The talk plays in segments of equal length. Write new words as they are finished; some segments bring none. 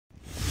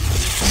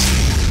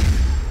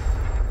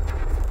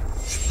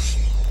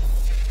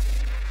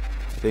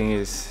thing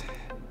is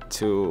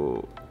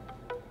to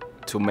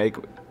make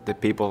the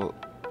people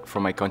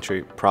from my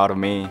country proud of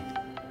me,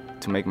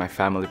 to make my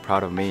family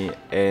proud of me,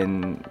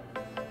 and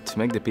to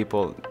make the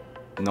people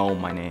know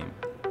my name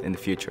in the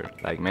future,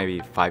 like maybe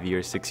 5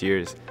 years, 6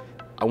 years.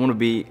 I want to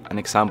be an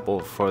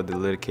example for the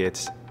little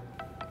kids.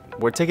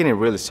 We're taking it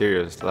really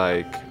serious.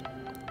 Like,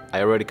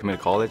 I already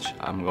committed college.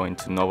 I'm going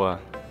to Nova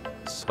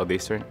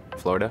Southeastern,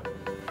 Florida.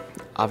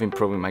 I've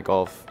improved my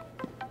golf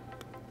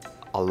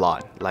a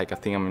lot. Like, I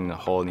think I'm in a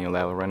whole new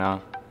level right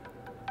now.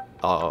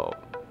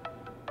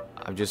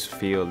 I just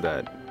feel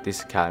that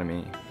this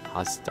academy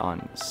has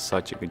done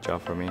such a good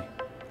job for me.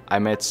 I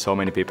met so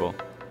many people,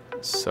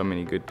 so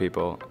many good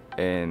people,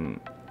 and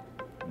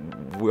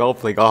we all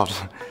play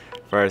golf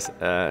first,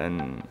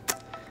 and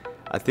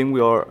I think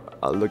we all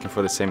are looking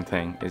for the same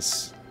thing,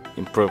 is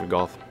improve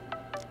golf.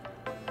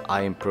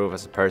 I improve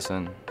as a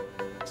person,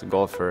 as a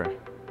golfer,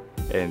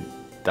 and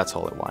that's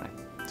all I wanted,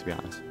 to be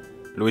honest.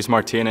 Luis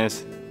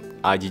Martinez,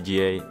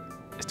 IJGA,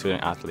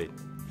 student athlete.